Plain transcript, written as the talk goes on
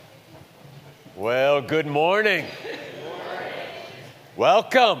Well, good morning.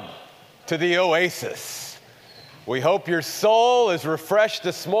 Welcome to the Oasis. We hope your soul is refreshed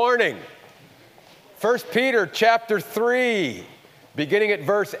this morning. 1 Peter chapter 3, beginning at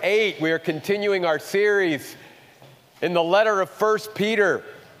verse 8, we are continuing our series in the letter of 1 Peter.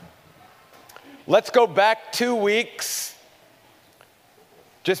 Let's go back 2 weeks.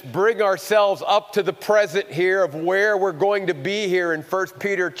 Just bring ourselves up to the present here of where we're going to be here in 1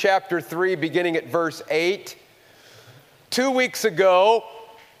 Peter chapter 3, beginning at verse 8. 2 weeks ago,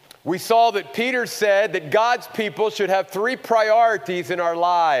 we saw that Peter said that God's people should have 3 priorities in our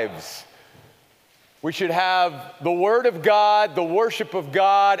lives. We should have the Word of God, the worship of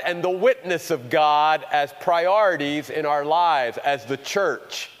God, and the witness of God as priorities in our lives as the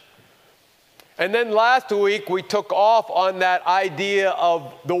church. And then last week, we took off on that idea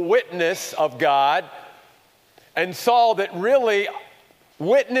of the witness of God and saw that really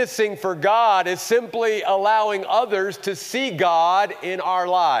witnessing for God is simply allowing others to see God in our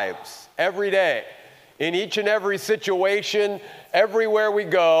lives every day. In each and every situation, everywhere we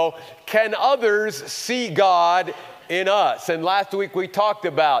go, can others see God in us? And last week we talked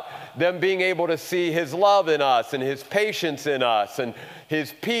about them being able to see His love in us and His patience in us and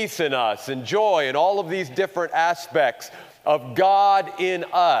His peace in us and joy and all of these different aspects of God in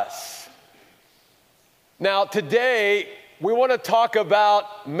us. Now today we want to talk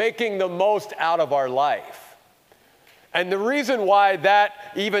about making the most out of our life. And the reason why that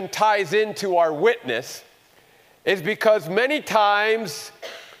even ties into our witness is because many times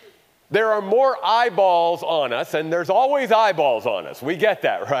there are more eyeballs on us, and there's always eyeballs on us. We get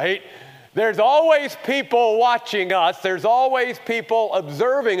that, right? There's always people watching us. There's always people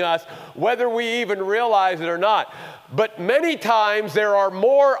observing us, whether we even realize it or not. But many times there are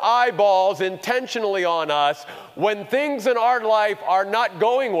more eyeballs intentionally on us when things in our life are not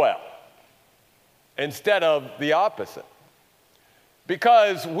going well, instead of the opposite.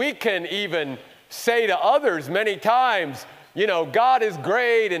 Because we can even say to others many times, you know, God is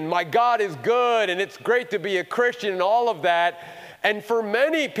great and my God is good and it's great to be a Christian and all of that. And for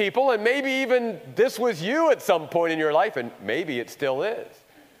many people, and maybe even this was you at some point in your life, and maybe it still is,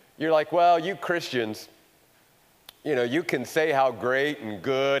 you're like, well, you Christians, you know, you can say how great and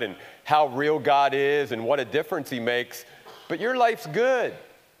good and how real God is and what a difference He makes, but your life's good.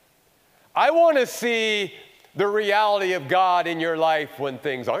 I want to see the reality of God in your life when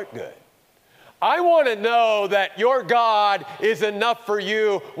things aren't good. I want to know that your God is enough for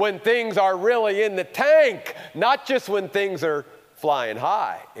you when things are really in the tank, not just when things are flying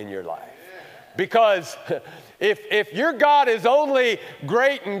high in your life. Because if your God is only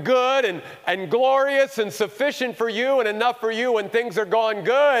great and good and glorious and sufficient for you and enough for you when things are going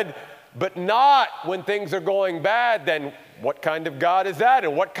good, but not when things are going bad, then what kind of God is that?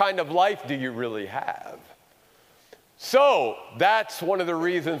 And what kind of life do you really have? So that's one of the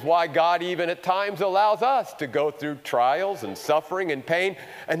reasons why God even at times allows us to go through trials and suffering and pain.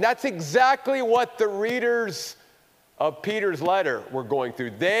 And that's exactly what the readers of Peter's letter were going through.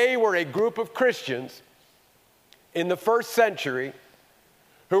 They were a group of Christians in the first century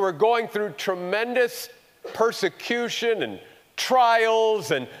who were going through tremendous persecution and trials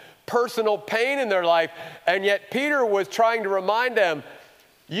and personal pain in their life. And yet Peter was trying to remind them,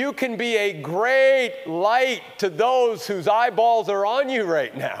 you can be a great light to those whose eyeballs are on you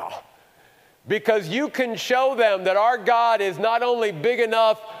right now. Because you can show them that our God is not only big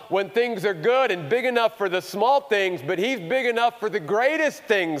enough when things are good and big enough for the small things, but He's big enough for the greatest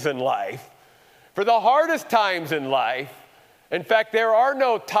things in life, for the hardest times in life. In fact, there are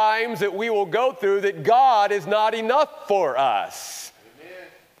no times that we will go through that God is not enough for us.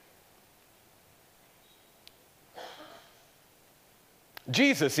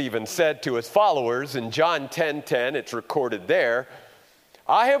 Jesus even said to His followers in John 10:10, it's recorded there,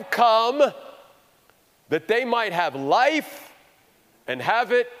 I have come that they might have life and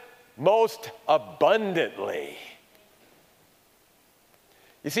have it most abundantly.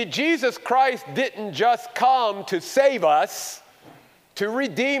 You see, Jesus Christ didn't just come to save us, to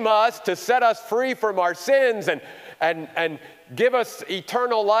redeem us, to set us free from our sins and give us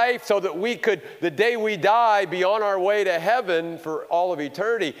eternal life so that we could, the day we die, be on our way to heaven for all of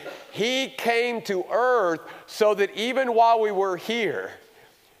eternity. He came to earth so that even while we were here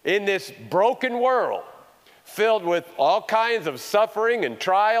in this broken world, filled with all kinds of suffering and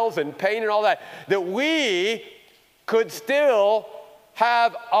trials and pain and all that, that we could still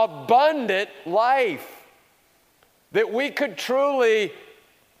have abundant life, that we could truly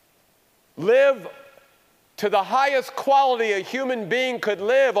live to the highest quality a human being could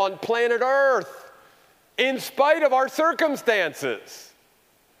live on planet Earth in spite of our circumstances.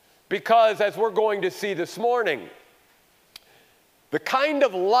 Because as we're going to see this morning, the kind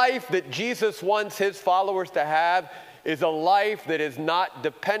of life that Jesus wants his followers to have is a life that is not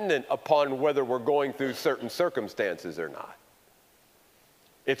dependent upon whether we're going through certain circumstances or not.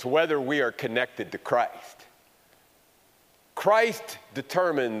 It's whether we are connected to Christ. Christ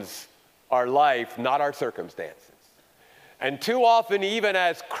determines our life, not our circumstances. And too often, even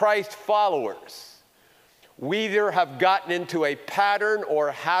as Christ followers, we either have gotten into a pattern or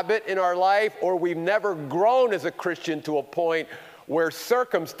habit in our life, or we've never grown as a Christian to a point where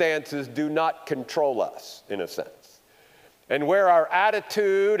circumstances do not control us, in a sense. And where our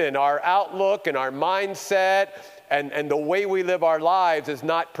attitude and our outlook and our mindset and the way we live our lives is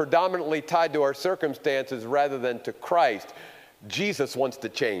not predominantly tied to our circumstances rather than to Christ. Jesus wants to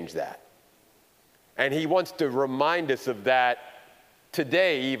change that. And he wants to remind us of that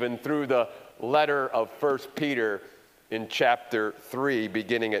today, even through the letter of 1 Peter in chapter 3,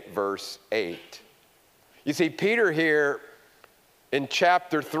 beginning at verse 8. You see, Peter here in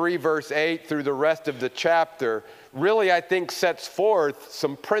chapter 3, verse 8, through the rest of the chapter, really, I think, sets forth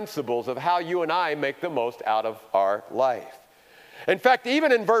some principles of how you and I make the most out of our life. In fact,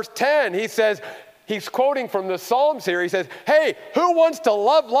 even in verse 10, he says, he's quoting from the Psalms here, he says, hey, who wants to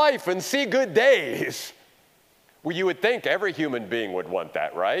love life and see good days? Well, you would think every human being would want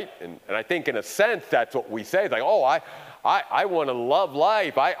that, right? And I think in a sense, that's what we say. It's like, oh, I want to love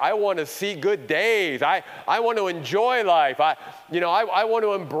life. I want to see good days. I want to enjoy life. I want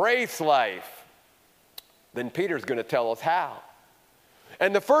to embrace life. Then Peter's going to tell us how.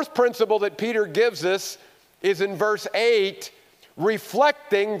 And the first principle that Peter gives us is in verse 8,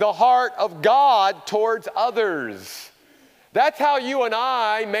 reflecting the heart of God towards others. That's how you and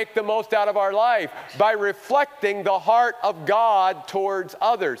I make the most out of our life, by reflecting the heart of God towards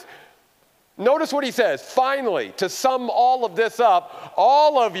others. Notice what he says. Finally, to sum all of this up,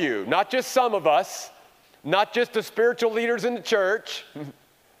 all of you, not just some of us, not just the spiritual leaders in the church,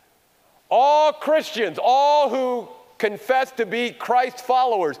 all Christians, all who confess to be Christ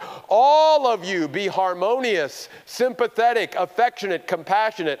followers, all of you be harmonious, sympathetic, affectionate,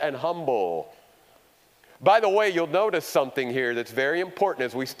 compassionate, and humble. By the way, you'll notice something here that's very important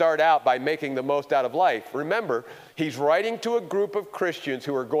as we start out by making the most out of life. Remember, he's writing to a group of Christians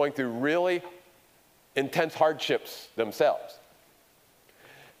who are going through really intense hardships themselves.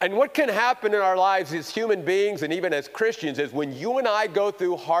 And what can happen in our lives as human beings and even as Christians is when you and I go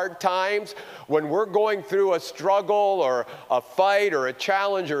through hard times, when we're going through a struggle or a fight or a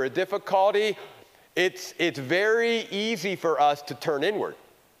challenge or a difficulty, it's very easy for us to turn inward.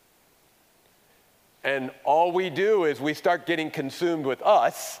 And all we do is we start getting consumed with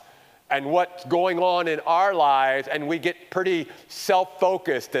us and what's going on in our lives, and we get pretty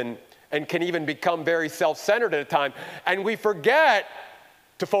self-focused and can even become very self-centered at a time. And we forget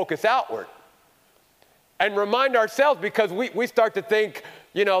to focus outward and remind ourselves, because we start to think,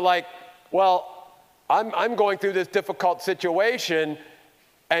 well, I'm going through this difficult situation,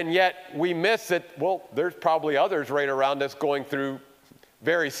 and yet we miss that, well, there's probably others right around us going through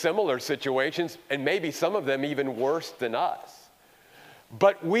very similar situations, and maybe some of them even worse than us.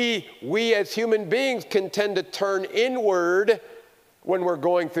 But we as human beings can tend to turn inward when we're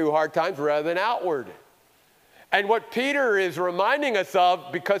going through hard times rather than outward. And what Peter is reminding us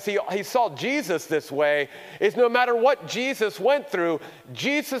of, because he saw Jesus this way, is no matter what Jesus went through,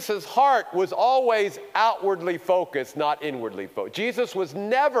 Jesus' heart was always outwardly focused, not inwardly focused. Jesus was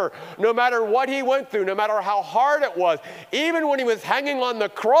never, no matter what he went through, no matter how hard it was, even when he was hanging on the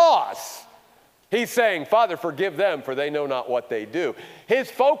cross, he's saying, Father, forgive them, for they know not what they do. His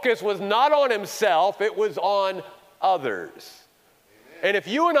focus was not on himself, it was on others. And if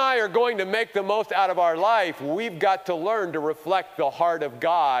you and I are going to make the most out of our life, we've got to learn to reflect the heart of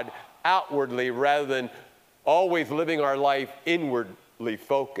God outwardly rather than always living our life inwardly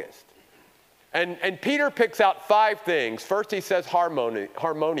focused. And Peter picks out 5 things. First, he says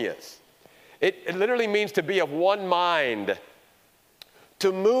harmonious. It literally means to be of one mind,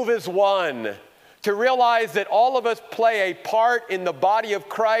 to move as one, to realize that all of us play a part in the body of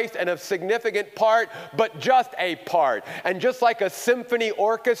Christ, and a significant part, but just a part. And just like a symphony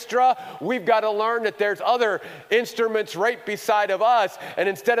orchestra, we've got to learn that there's other instruments right beside of us, and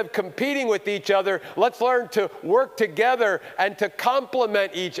instead of competing with each other, let's learn to work together and to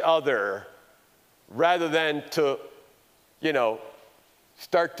complement each other rather than to,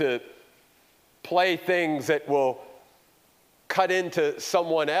 start to play things that will cut into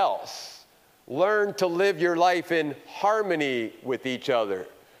someone else. Learn to live your life in harmony with each other,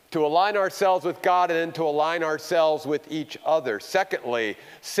 to align ourselves with God and then to align ourselves with each other. Secondly,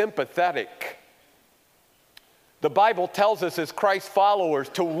 sympathetic. The Bible tells us as Christ followers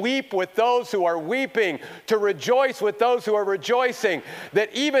to weep with those who are weeping, to rejoice with those who are rejoicing,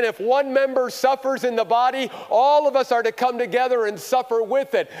 that even if one member suffers in the body, all of us are to come together and suffer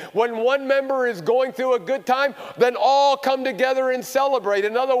with it. When one member is going through a good time, then all come together and celebrate.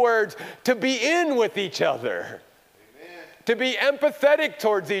 In other words, to be in with each other, to be empathetic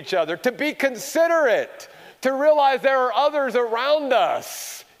towards each other, to be considerate, to realize there are others around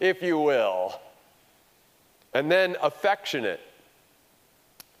us, if you will. And then affectionate.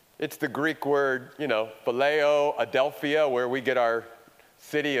 It's the Greek word, phileo, adelphia, where we get our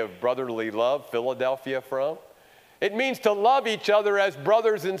city of brotherly love, Philadelphia, from. It means to love each other as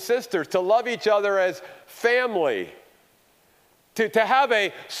brothers and sisters, to love each other as family, to have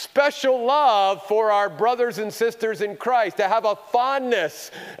a special love for our brothers and sisters in Christ, to have a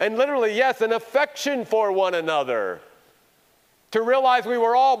fondness and literally, yes, an affection for one another. To realize we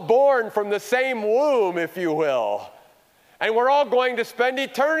were all born from the same womb, if you will. And we're all going to spend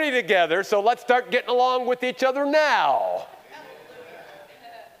eternity together, so let's start getting along with each other now.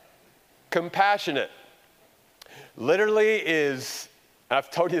 Compassionate. Literally is, I've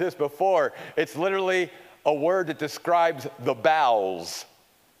told you this before, it's literally a word that describes the bowels.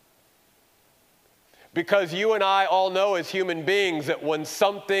 Because you and I all know as human beings that when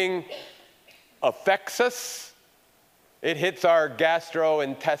something affects us, it hits our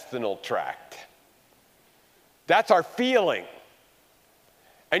gastrointestinal tract. That's our feeling.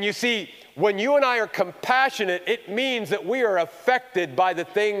 And you see, when you and I are compassionate, it means that we are affected by the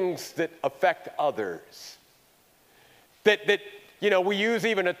things that affect others. That we use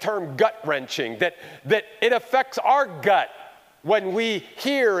even a term gut-wrenching, that it affects our gut when we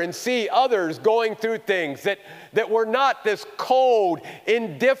hear and see others going through things, that we're not this cold,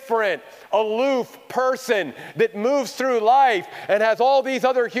 indifferent, aloof person that moves through life and has all these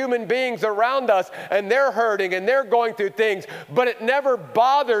other human beings around us and they're hurting and they're going through things, but it never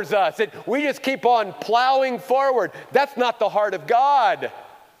bothers us. We just keep on plowing forward. That's not the heart of God.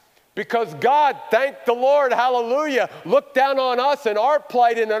 Because God, thank the Lord, hallelujah, looked down on us and our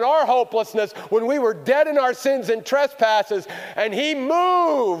plight and in our hopelessness when we were dead in our sins and trespasses, and He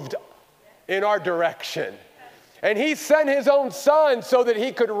moved in our direction. And He sent His own Son so that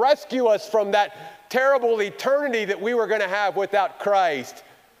He could rescue us from that terrible eternity that we were going to have without Christ.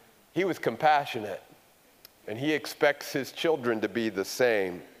 He was compassionate, and He expects His children to be the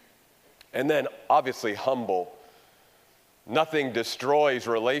same. And then, obviously, humble. Nothing destroys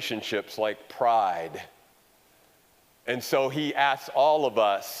relationships like pride. And so He asks all of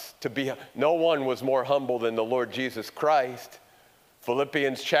us to be, no one was more humble than the Lord Jesus Christ.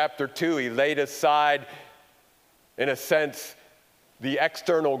 Philippians chapter 2, He laid aside, in a sense, the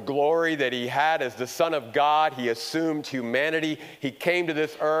external glory that He had as the Son of God. He assumed humanity. He came to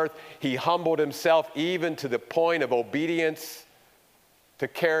this earth. He humbled Himself even to the point of obedience, to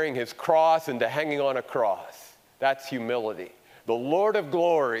carrying His cross and to hanging on a cross. That's humility. The Lord of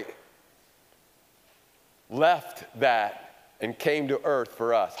glory left that and came to earth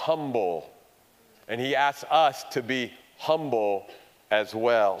for us, humble. And He asks us to be humble as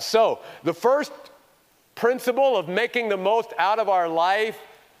well. So, the first principle of making the most out of our life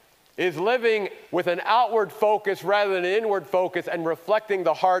is living with an outward focus rather than an inward focus and reflecting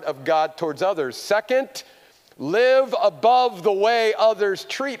the heart of God towards others. Second, live above the way others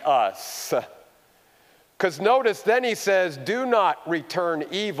treat us. Because notice then He says, do not return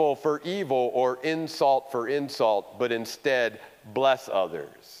evil for evil or insult for insult, but instead bless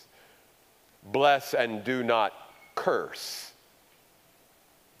others. Bless and do not curse.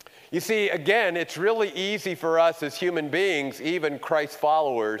 You see, again, it's really easy for us as human beings, even Christ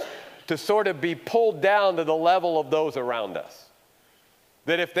followers, to sort of be pulled down to the level of those around us.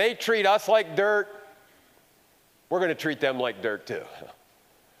 That if they treat us like dirt, we're going to treat them like dirt too.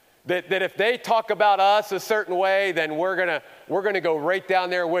 That if they talk about us a certain way, then we're gonna go right down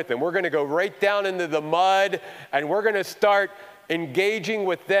there with them. We're gonna go right down into the mud, and we're gonna start engaging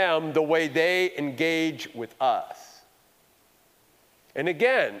with them the way they engage with us. And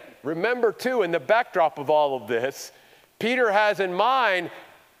again, remember too, in the backdrop of all of this, Peter has in mind,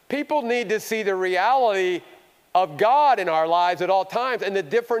 people need to see the reality of God in our lives at all times and the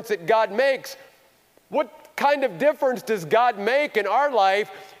difference that God makes. What kind of difference does God make in our life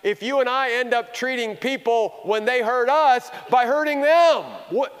if you and I end up treating people when they hurt us by hurting them?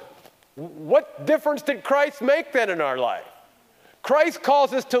 What difference did Christ make then in our life? Christ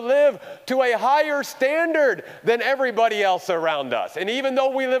calls us to live to a higher standard than everybody else around us. And even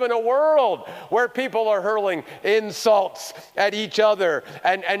though we live in a world where people are hurling insults at each other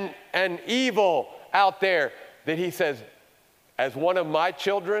and evil out there, that He says, as one of my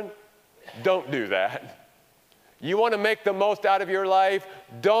children, don't do that. You want to make the most out of your life?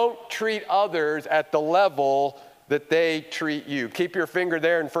 Don't treat others at the level that they treat you. Keep your finger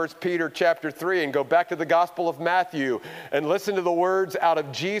there in 1 Peter chapter 3 and go back to the Gospel of Matthew and listen to the words out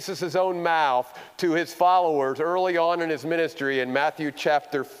of Jesus' own mouth to his followers early on in his ministry in Matthew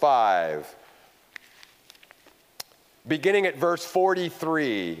chapter 5. Beginning at verse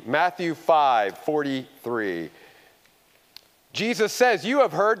 43, Matthew 5:43. Jesus says, "You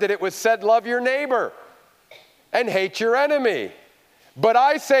have heard that it was said, 'Love your neighbor and hate your enemy.' But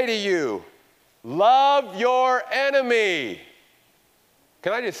I say to you, love your enemy."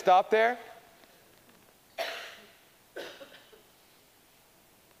 Can I just stop there?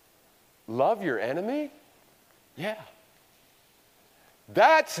 Love your enemy? Yeah.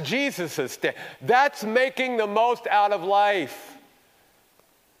 That's Jesus' stand. That's making the most out of life.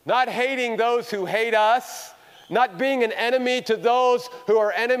 Not hating those who hate us, not being an enemy to those who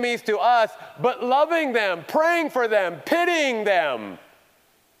are enemies to us, but loving them, praying for them, pitying them,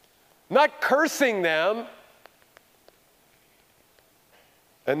 not cursing them.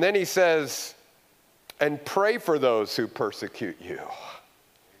 And then he says, and pray for those who persecute you.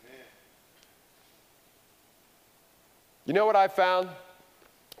 Amen. You know what I found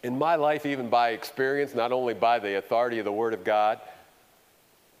in my life, even by experience, not only by the authority of the Word of God,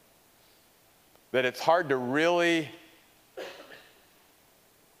 that it's hard to really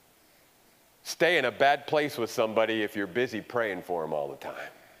stay in a bad place with somebody if you're busy praying for them all the time.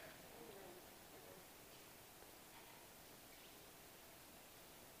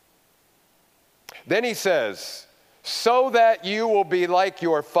 Then he says, so that you will be like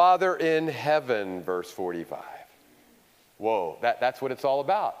your Father in heaven, verse 45. Whoa, that's what it's all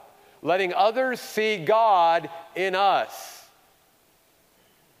about. Letting others see God in us.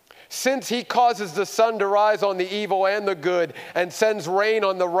 Since he causes the sun to rise on the evil and the good, and sends rain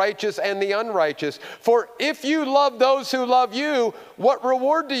on the righteous and the unrighteous. For if you love those who love you, what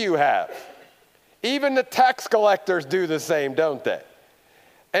reward do you have? Even the tax collectors do the same, don't they?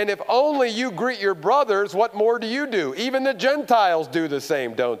 And if only you greet your brothers, what more do you do? Even the Gentiles do the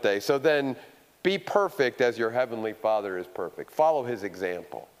same, don't they? So then be perfect as your heavenly Father is perfect. Follow his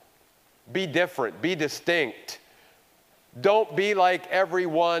example. Be different. Be distinct. Don't be like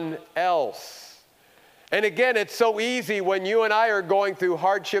everyone else. And again, it's so easy when you and I are going through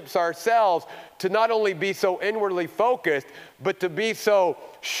hardships ourselves to not only be so inwardly focused, but to be so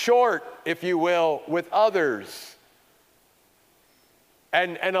short, if you will, with others.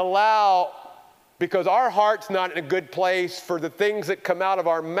 And allow, because our heart's not in a good place for the things that come out of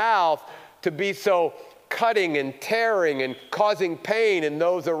our mouth to be so cutting and tearing and causing pain in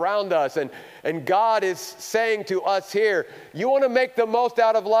those around us. And God is saying to us here, you want to make the most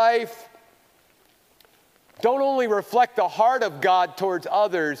out of life? Don't only reflect the heart of God towards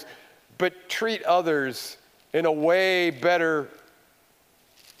others, but treat others in a way better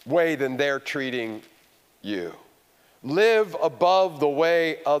way than they're treating you. Live above the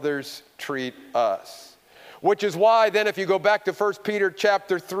way others treat us. Which is why then if you go back to 1 Peter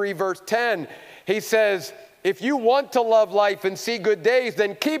chapter 3 verse 10, he says, if you want to love life and see good days,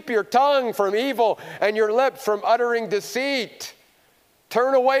 then keep your tongue from evil and your lips from uttering deceit.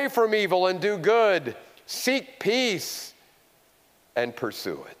 Turn away from evil and do good. Seek peace and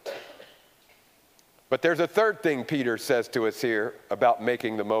pursue it. But there's a third thing Peter says to us here about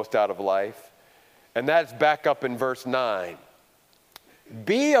making the most out of life. And that's back up in verse 9.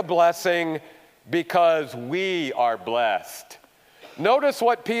 Be a blessing because we are blessed. Notice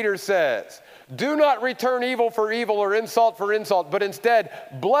what Peter says. Do not return evil for evil or insult for insult, but instead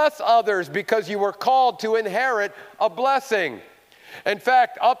bless others because you were called to inherit a blessing. In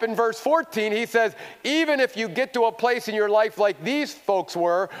fact, up in verse 14, he says, even if you get to a place in your life like these folks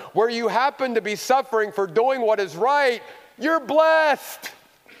were, where you happen to be suffering for doing what is right, you're blessed.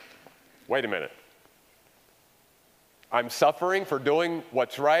 Wait a minute. I'm suffering for doing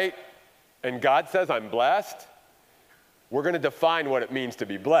what's right, and God says I'm blessed? We're going to define what it means to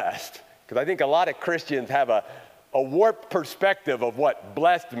be blessed, because I think a lot of Christians have a warped perspective of what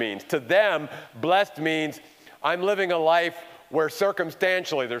blessed means. To them, blessed means I'm living a life where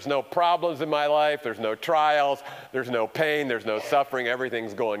circumstantially there's no problems in my life, there's no trials, there's no pain, there's no suffering,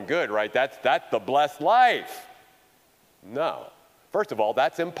 everything's going good, right? That's the blessed life. No. First of all,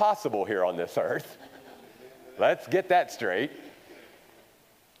 that's impossible here on this earth. Let's get that straight.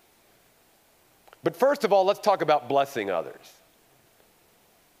 But first of all, let's talk about blessing others.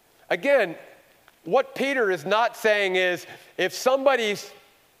 Again, what Peter is not saying is if somebody's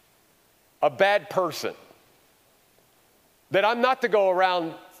a bad person, that I'm not to go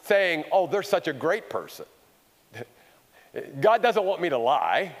around saying, oh, they're such a great person. God doesn't want me to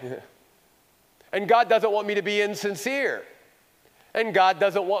lie. And God doesn't want me to be insincere. And God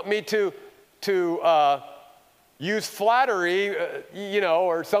doesn't want me to use flattery,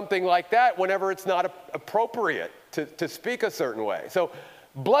 or something like that whenever it's not appropriate to speak a certain way. So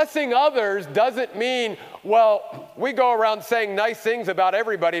blessing others doesn't mean, we go around saying nice things about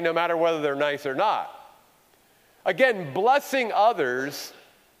everybody no matter whether they're nice or not. Again, blessing others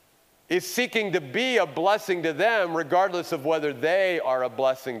is seeking to be a blessing to them regardless of whether they are a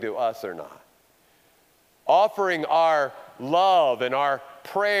blessing to us or not. Offering our love and our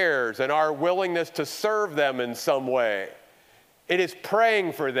prayers and our willingness to serve them in some way. It is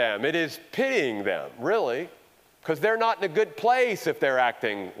praying for them. It is pitying them, really, because they're not in a good place if they're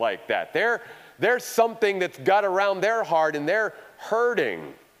acting like that. There's something that's got around their heart and they're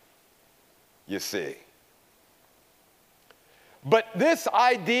hurting, you see. But this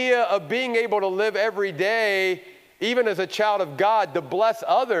idea of being able to live every day, even as a child of God, to bless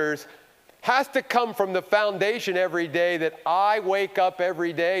others, has to come from the foundation every day that I wake up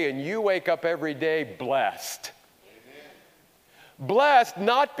every day and you wake up every day blessed. Amen. Blessed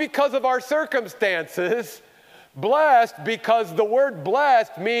not because of our circumstances, blessed because the word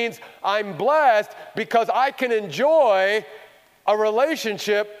blessed means I'm blessed because I can enjoy a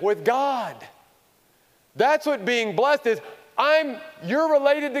relationship with God. That's what being blessed is. You're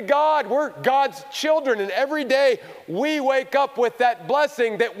related to God. We're God's children. And every day we wake up with that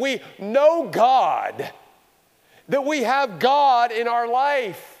blessing that we know God, that we have God in our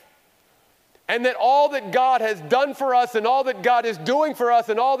life, and that all that God has done for us and all that God is doing for us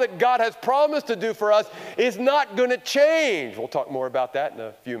and all that God has promised to do for us is not going to change. We'll talk more about that in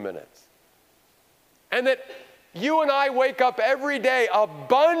a few minutes. And that you and I wake up every day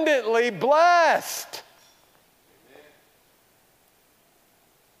abundantly blessed.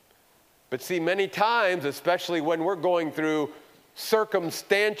 But see, many times, especially when we're going through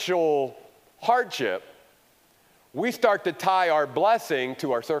circumstantial hardship, we start to tie our blessing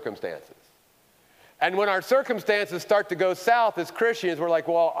to our circumstances. And when our circumstances start to go south as Christians, we're like,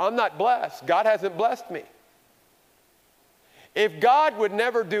 I'm not blessed. God hasn't blessed me. If God would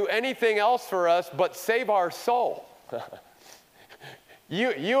never do anything else for us but save our soul,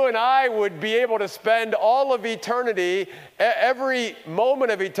 You and I would be able to spend all of eternity, every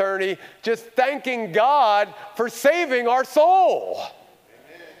moment of eternity, just thanking God for saving our soul.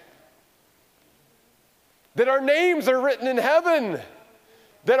 Amen. That our names are written in heaven.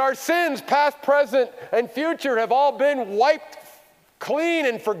 That our sins, past, present, and future, have all been wiped clean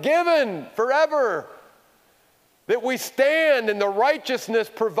and forgiven forever. That we stand in the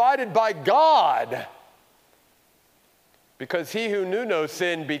righteousness provided by God. Because he who knew no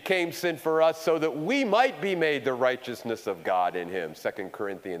sin became sin for us so that we might be made the righteousness of God in him. 2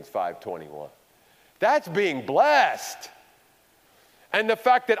 Corinthians 5:21. That's being blessed. And the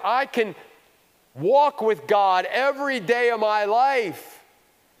fact that I can walk with God every day of my life.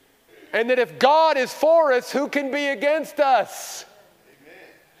 And that if God is for us, who can be against us?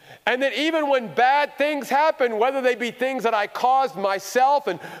 And that even when bad things happen, whether they be things that I caused myself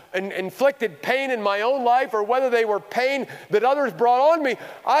and inflicted pain in my own life, or whether they were pain that others brought on me,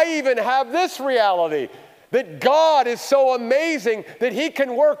 I even have this reality, that God is so amazing that he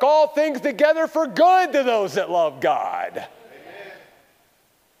can work all things together for good to those that love God. Amen.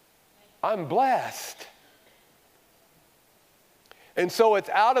 I'm blessed. And so it's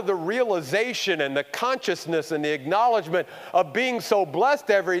out of the realization and the consciousness and the acknowledgement of being so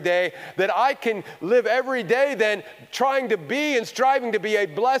blessed every day that I can live every day then trying to be and striving to be a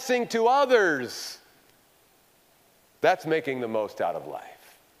blessing to others. That's making the most out of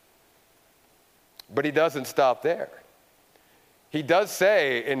life. But he doesn't stop there. He does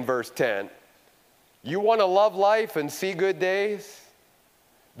say in verse 10, you want to love life and see good days?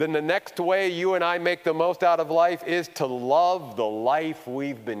 Then the next way you and I make the most out of life is to love the life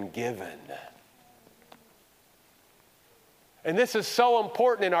we've been given. And this is so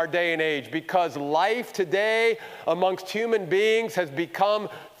important in our day and age because life today amongst human beings has become,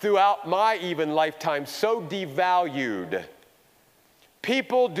 throughout my even lifetime, so devalued.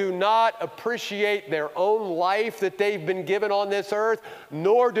 People do not appreciate their own life that they've been given on this earth,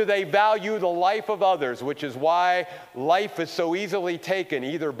 nor do they value the life of others, which is why life is so easily taken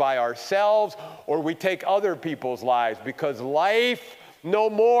either by ourselves or we take other people's lives, because life no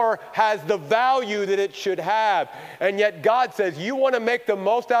more has the value that it should have. And yet God says, you want to make the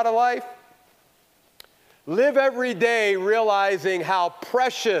most out of life? Live every day realizing how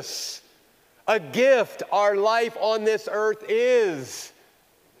precious a gift our life on this earth is.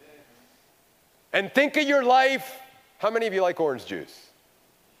 And think of your life. How many of you like orange juice?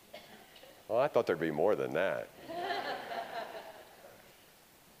 Well, I thought there'd be more than that.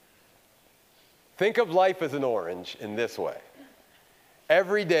 Think of life as an orange in this way.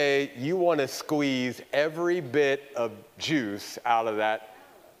 Every day you want to squeeze every bit of juice out of that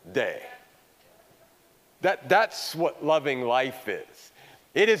day. That's what loving life is.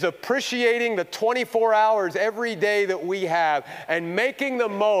 It is appreciating the 24 hours every day that we have and making the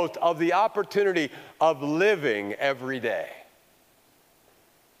most of the opportunity of living every day.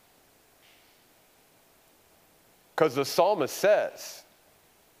 Because the psalmist says,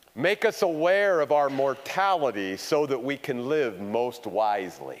 make us aware of our mortality so that we can live most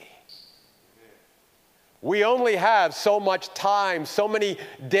wisely. We only have so much time, so many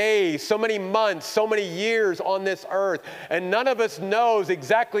days, so many months, so many years on this earth, and none of us knows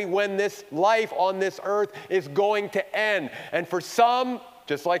exactly when this life on this earth is going to end. And for some,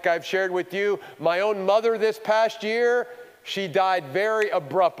 just like I've shared with you, my own mother this past year, she died very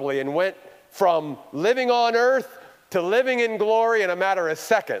abruptly and went from living on earth to living in glory in a matter of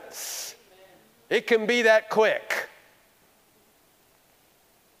seconds. It can be that quick.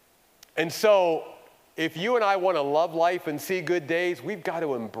 And so, if you and I want to love life and see good days, we've got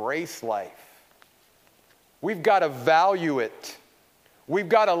to embrace life. We've got to value it. We've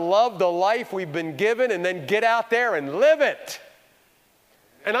got to love the life we've been given and then get out there and live it.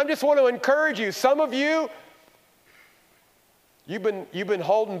 And I just want to encourage you, some of you, you've been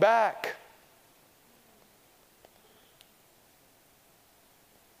holding back.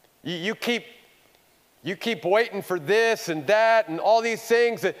 You keep waiting for this and that and all these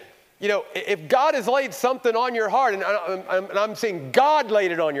things that, you know, if God has laid something on your heart, and I'm saying God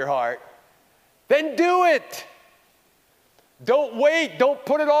laid it on your heart, then do it. Don't wait. Don't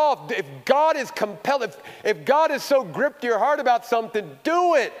put it off. If God is compelled, if God has so gripped your heart about something,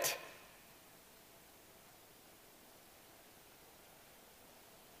 do it.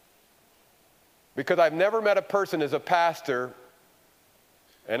 Because I've never met a person as a pastor,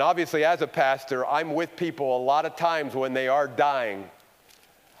 and obviously as a pastor, I'm with people a lot of times when they are dying.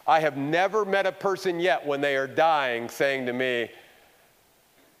 I have never met a person yet when they are dying saying to me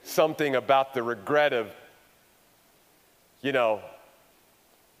something about the regret of, you know,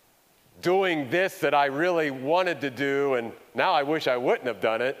 doing this that I really wanted to do and now I wish I wouldn't have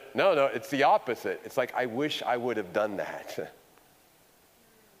done it. No, it's the opposite. It's like, I wish I would have done that.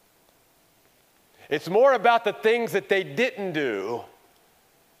 It's more about the things that they didn't do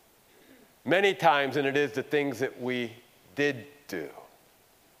many times than it is the things that we did do.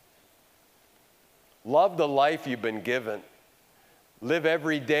 Love the life you've been given. Live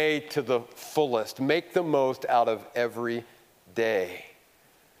every day to the fullest. Make the most out of every day.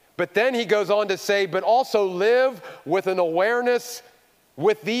 But then he goes on to say, but also live with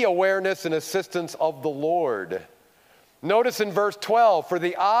the awareness and assistance of the Lord. Notice in verse 12, for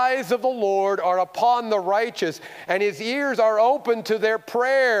the eyes of the Lord are upon the righteous, and his ears are open to their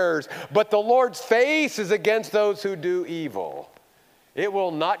prayers, but the Lord's face is against those who do evil. It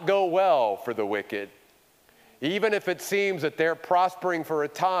will not go well for the wicked. Even if it seems that they're prospering for a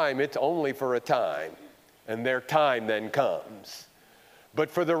time, it's only for a time, and their time then comes.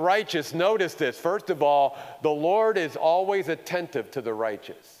 But for the righteous, notice this. First of all, the Lord is always attentive to the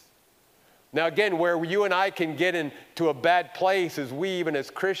righteous. Now again, where you and I can get into a bad place is we, even as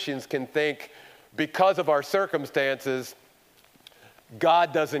Christians, can think because of our circumstances,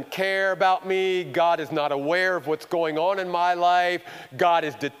 God doesn't care about me. God is not aware of what's going on in my life. God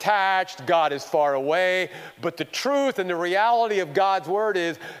is detached. God is far away. But the truth and the reality of God's word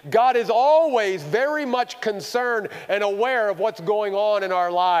is God is always very much concerned and aware of what's going on in our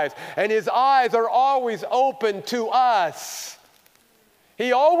lives. And his eyes are always open to us.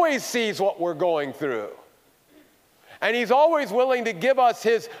 He always sees what we're going through. And he's always willing to give us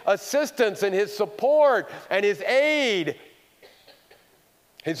his assistance and his support and his aid,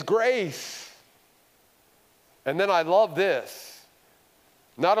 his grace. And then I love this.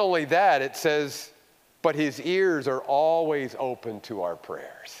 Not only that, it says, but his ears are always open to our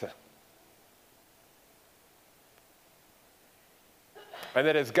prayers. And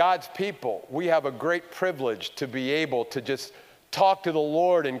that as God's people, we have a great privilege to be able to just talk to the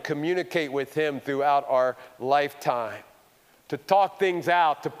Lord and communicate with him throughout our lifetime. To talk things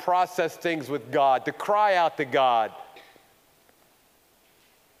out, to process things with God, to cry out to God.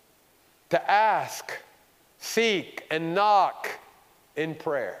 To ask, seek, and knock in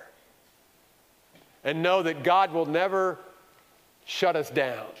prayer. And know that God will never shut us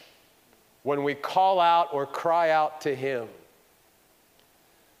down when we call out or cry out to him.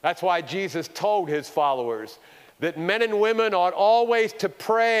 That's why Jesus told his followers that men and women ought always to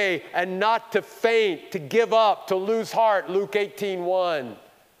pray and not to faint, to give up, to lose heart, Luke 18:1.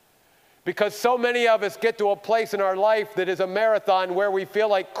 Because so many of us get to a place in our life that is a marathon where we feel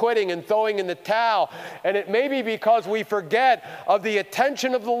like quitting and throwing in the towel. And it may be because we forget of the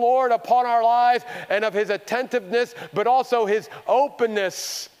attention of the Lord upon our lives and of his attentiveness, but also his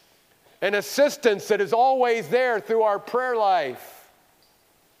openness and assistance that is always there through our prayer life.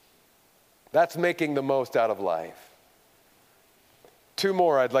 That's making the most out of life. Two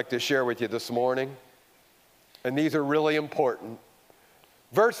more I'd like to share with you this morning, and these are really important.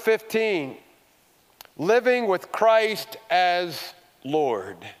 Verse 15, living with Christ as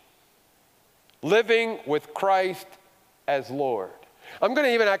Lord. Living with Christ as Lord. I'm going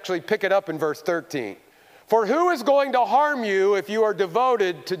to even actually pick it up in verse 13. For who is going to harm you if you are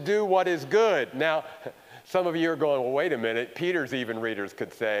devoted to do what is good? Now, some of you are going, well, wait a minute. Peter's even readers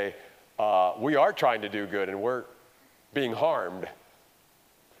could say, we are trying to do good and we're being harmed.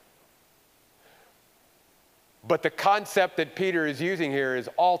 But the concept that Peter is using here is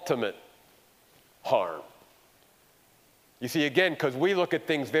ultimate harm. You see, again, because we look at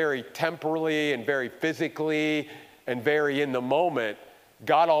things very temporally and very physically and very in the moment,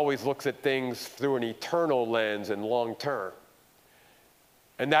 God always looks at things through an eternal lens and long term.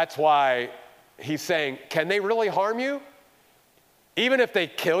 And that's why he's saying, can they really harm you? Even if they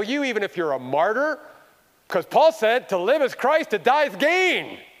kill you, even if you're a martyr? Because Paul said, to live is Christ, to die is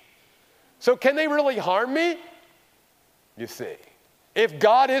gain. So can they really harm me? You see, if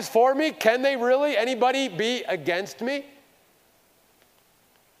God is for me, can they really, anybody be against me?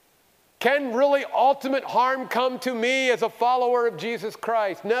 Can really ultimate harm come to me as a follower of Jesus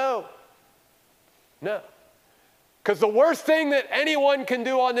Christ? No. No. Because the worst thing that anyone can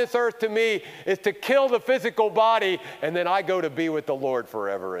do on this earth to me is to kill the physical body, and then I go to be with the Lord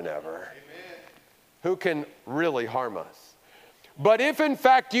forever and ever. Amen. Who can really harm us? But if in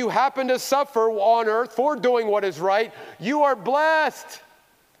fact you happen to suffer on earth for doing what is right, you are blessed.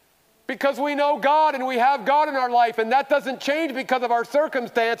 Because we know God and we have God in our life, and that doesn't change because of our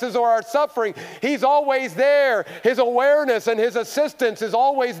circumstances or our suffering. He's always there. His awareness and his assistance is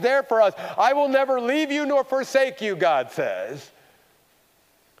always there for us. I will never leave you nor forsake you, God says.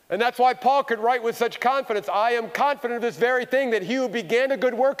 And that's why Paul could write with such confidence, I am confident of this very thing, that he who began a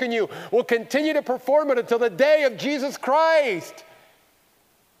good work in you will continue to perform it until the day of Jesus Christ.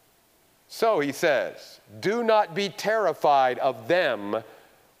 So he says, do not be terrified of them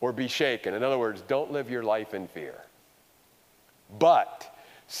or be shaken. In other words, don't live your life in fear. But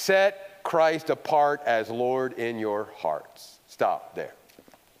set Christ apart as Lord in your hearts. Stop there.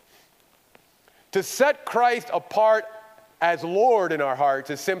 To set Christ apart as Lord in our hearts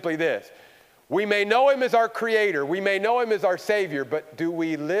is simply this. We may know him as our creator. We may know him as our savior. But do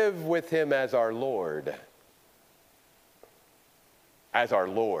we live with him as our Lord? As our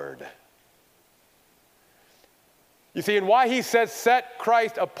Lord. You see, and why he says set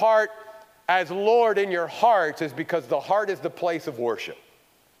Christ apart as Lord in your hearts is because the heart is the place of worship.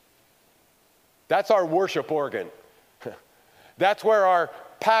 That's our worship organ. That's where our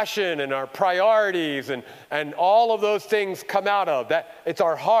passion and our priorities and all of those things come out of. It's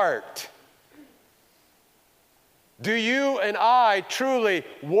our heart. Do you and I truly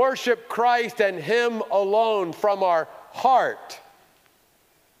worship Christ and him alone from our heart?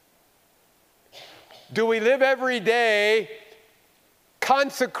 Do we live every day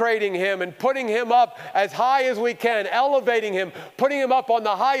consecrating him and putting him up as high as we can, elevating him, putting him up on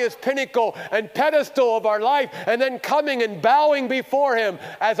the highest pinnacle and pedestal of our life, and then coming and bowing before him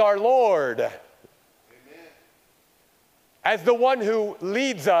as our Lord? Amen. As the one who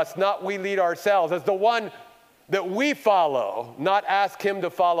leads us, not we lead ourselves. As the one that we follow, not ask him to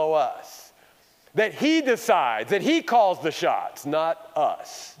follow us. That he decides, that he calls the shots, not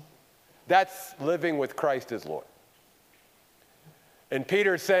us. That's living with Christ as Lord. And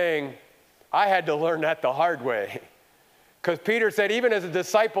Peter's saying, I had to learn that the hard way. Because Peter said, even as a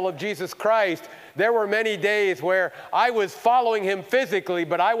disciple of Jesus Christ, there were many days where I was following him physically,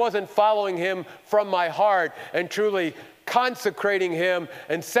 but I wasn't following him from my heart and truly consecrating him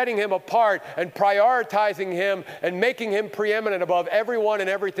and setting him apart and prioritizing him and making him preeminent above everyone and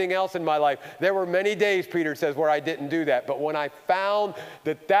everything else in my life. There were many days, Peter says, where I didn't do that. But when I found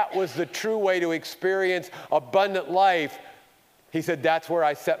that that was the true way to experience abundant life, he said, that's where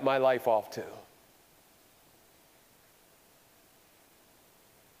I set my life off to.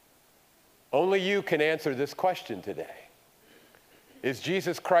 Only you can answer this question today. Is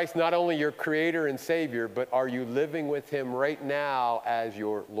Jesus Christ not only your creator and savior, but are you living with him right now as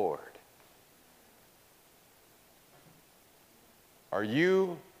your Lord? Are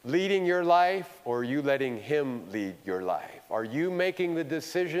you leading your life, or are you letting him lead your life? Are you making the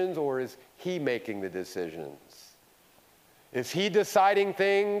decisions, or is he making the decisions? Is he deciding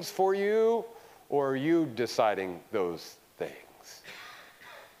things for you, or are you deciding those things?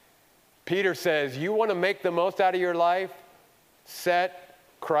 Peter says, you want to make the most out of your life? Set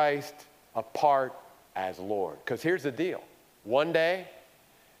Christ apart as Lord. Because here's the deal. One day,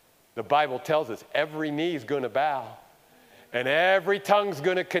 the Bible tells us every knee is going to bow and every tongue's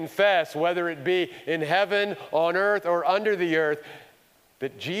going to confess, whether it be in heaven, on earth, or under the earth,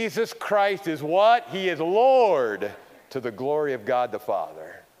 that Jesus Christ is what? He is Lord, to the glory of God the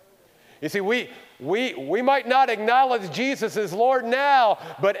Father. You see, we might not acknowledge Jesus as Lord now,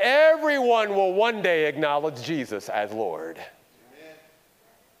 but everyone will one day acknowledge Jesus as Lord. Amen.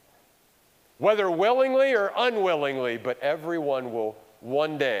 Whether willingly or unwillingly, but everyone will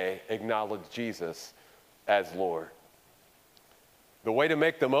one day acknowledge Jesus as Lord. The way to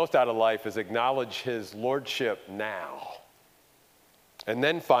make the most out of life is acknowledge his lordship now. And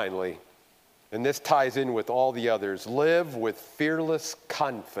then finally, and this ties in with all the others, live with fearless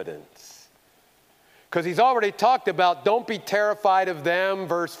confidence. Because he's already talked about don't be terrified of them,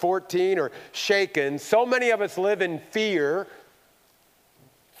 verse 14, or shaken. So many of us live in fear.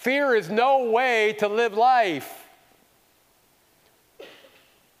 Fear is no way to live life.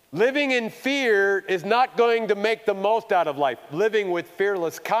 Living in fear is not going to make the most out of life. Living with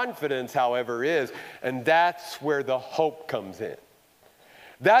fearless confidence, however, is. And that's where the hope comes in.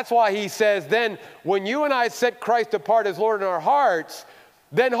 That's why he says, then when you and I set Christ apart as Lord in our hearts,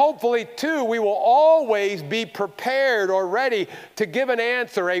 then hopefully, too, we will always be prepared or ready to give an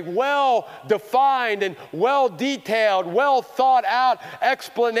answer, a well-defined and well-detailed, well-thought-out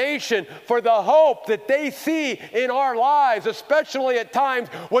explanation for the hope that they see in our lives, especially at times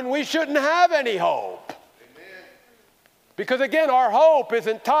when we shouldn't have any hope. Amen. Because, again, our hope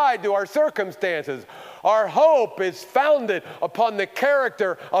isn't tied to our circumstances. Our hope is founded upon the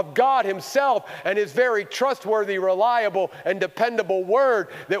character of God himself and his very trustworthy, reliable, and dependable word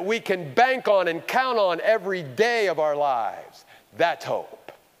that we can bank on and count on every day of our lives. That's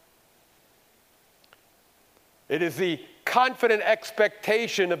hope. It is the confident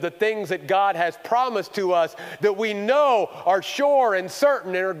expectation of the things that God has promised to us that we know are sure and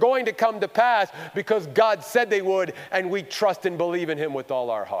certain and are going to come to pass because God said they would, and we trust and believe in him with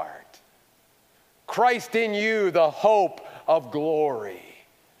all our heart. Christ in you, the hope of glory.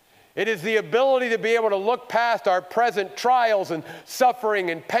 It is the ability to be able to look past our present trials and suffering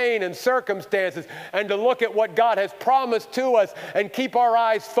and pain and circumstances and to look at what God has promised to us and keep our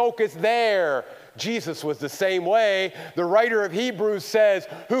eyes focused there. Jesus was the same way. The writer of Hebrews says,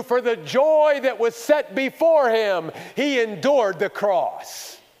 who for the joy that was set before him, he endured the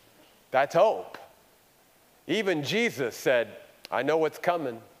cross. That's hope. Even Jesus said, I know what's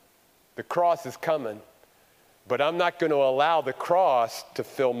coming. The cross is coming, but I'm not going to allow the cross to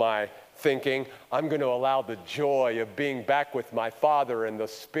fill my thinking. I'm going to allow the joy of being back with my Father and the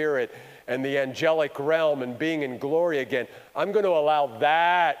Spirit and the angelic realm and being in glory again. I'm going to allow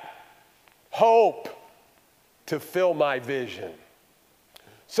that hope to fill my vision.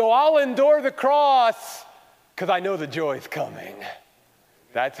 So I'll endure the cross because I know the joy is coming.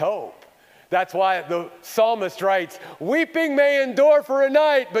 That's hope. That's why the psalmist writes, weeping may endure for a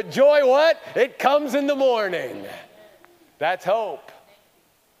night, but joy what? It comes in the morning. That's hope.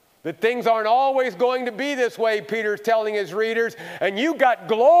 That things aren't always going to be this way, Peter's telling his readers, and you got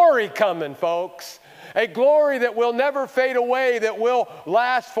glory coming, folks. A glory that will never fade away, that will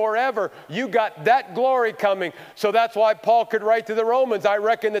last forever. You got that glory coming. So that's why Paul could write to the Romans, I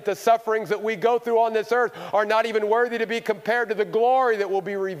reckon that the sufferings that we go through on this earth are not even worthy to be compared to the glory that will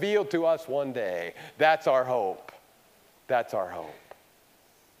be revealed to us one day. That's our hope. That's our hope.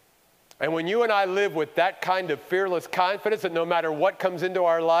 And when you and I live with that kind of fearless confidence that no matter what comes into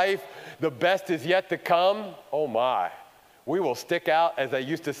our life, the best is yet to come, oh my, we will stick out, as they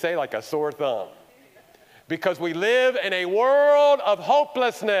used to say, like a sore thumb. Because we live in a world of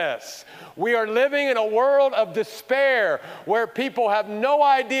hopelessness. We are living in a world of despair where people have no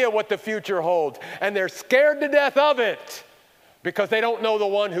idea what the future holds. And they're scared to death of it because they don't know the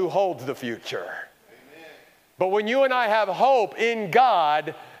one who holds the future. Amen. But when you and I have hope in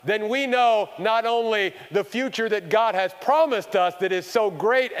God, then we know not only the future that God has promised us that is so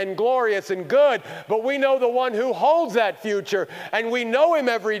great and glorious and good, but we know the one who holds that future, and we know him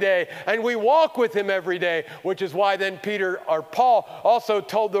every day, and we walk with him every day, which is why then Paul also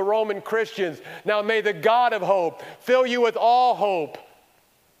told the Roman Christians, now may the God of hope fill you with all hope,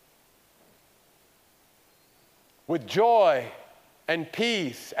 with joy and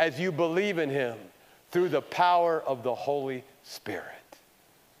peace as you believe in him through the power of the Holy Spirit.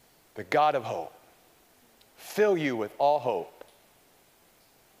 The God of hope, fill you with all hope.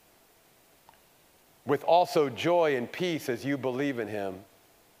 with also joy and peace as you believe in him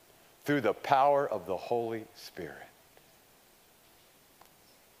through the power of the Holy Spirit.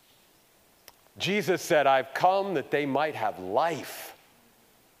 Jesus said, I've come that they might have life.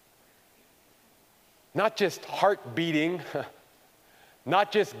 Not just heart beating,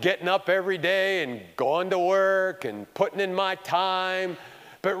 not just getting up every day and going to work and putting in my time,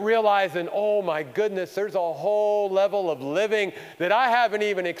 but realizing, oh my goodness, there's a whole level of living that I haven't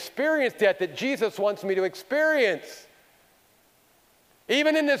even experienced yet that Jesus wants me to experience.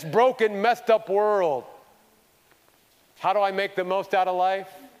 Even in this broken, messed up world. How do I make the most out of life?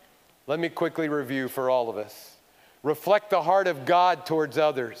 Let me quickly review for all of us. Reflect the heart of God towards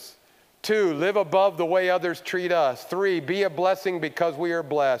others. 2, live above the way others treat us. 3, be a blessing because we are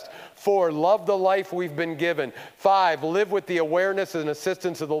blessed. 4, love the life we've been given. 5, live with the awareness and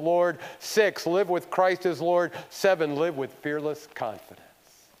assistance of the Lord. 6, live with Christ as Lord. 7, live with fearless confidence.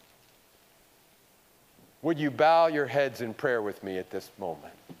 Would you bow your heads in prayer with me at this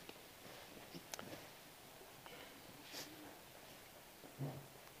moment?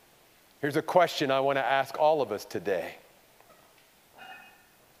 Here's a question I want to ask all of us today.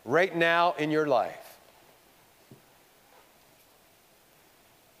 Right now in your life,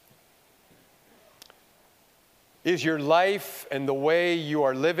 is your life and the way you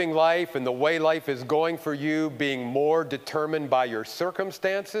are living life and the way life is going for you being more determined by your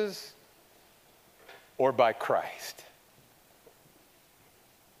circumstances or by Christ?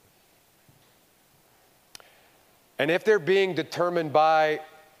 And if they're being determined by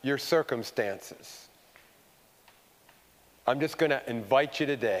your circumstances, I'm just going to invite you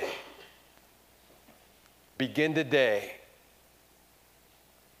today. Begin today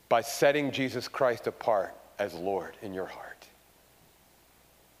by setting Jesus Christ apart as Lord in your heart.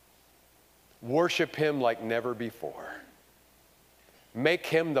 Worship him like never before. Make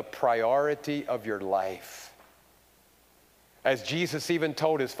him the priority of your life. As Jesus even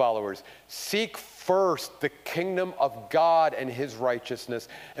told his followers, seek first the kingdom of God and his righteousness,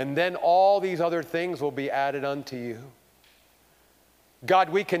 and then all these other things will be added unto you.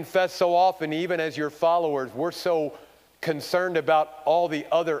 God, we confess so often, even as your followers, we're so concerned about all the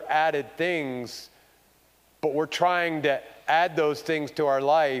other added things, but we're trying to add those things to our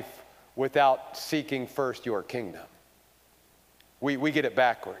life without seeking first your kingdom. We get it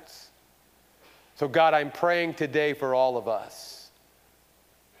backwards. So God, I'm praying today for all of us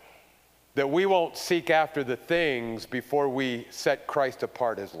that we won't seek after the things before we set Christ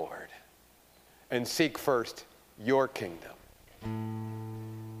apart as Lord and seek first your kingdom.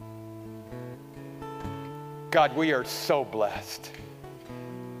 God, we are so blessed.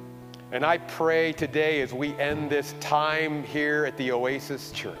 And I pray today as we end this time here at the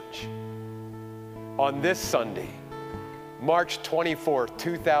Oasis Church, on this Sunday, March 24th,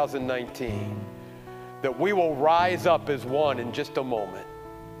 2019, that we will rise up as one in just a moment,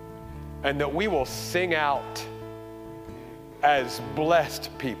 and that we will sing out as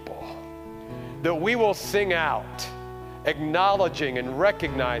blessed people, that we will sing out acknowledging and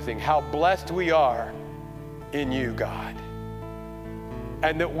recognizing how blessed we are in you, God.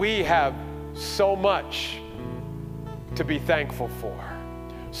 And that we have so much to be thankful for,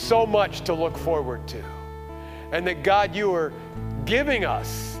 so much to look forward to. And that, God, you are giving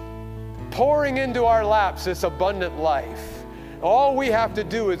us, pouring into our laps this abundant life. All we have to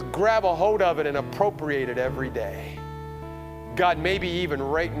do is grab a hold of it and appropriate it every day. God, maybe even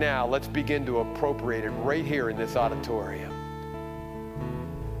right now, let's begin to appropriate it right here in this auditorium.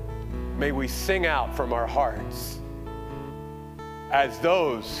 May we sing out from our hearts as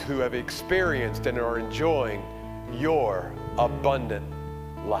those who have experienced and are enjoying your abundant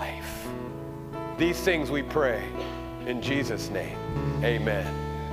life. These things we pray in Jesus' name. Amen.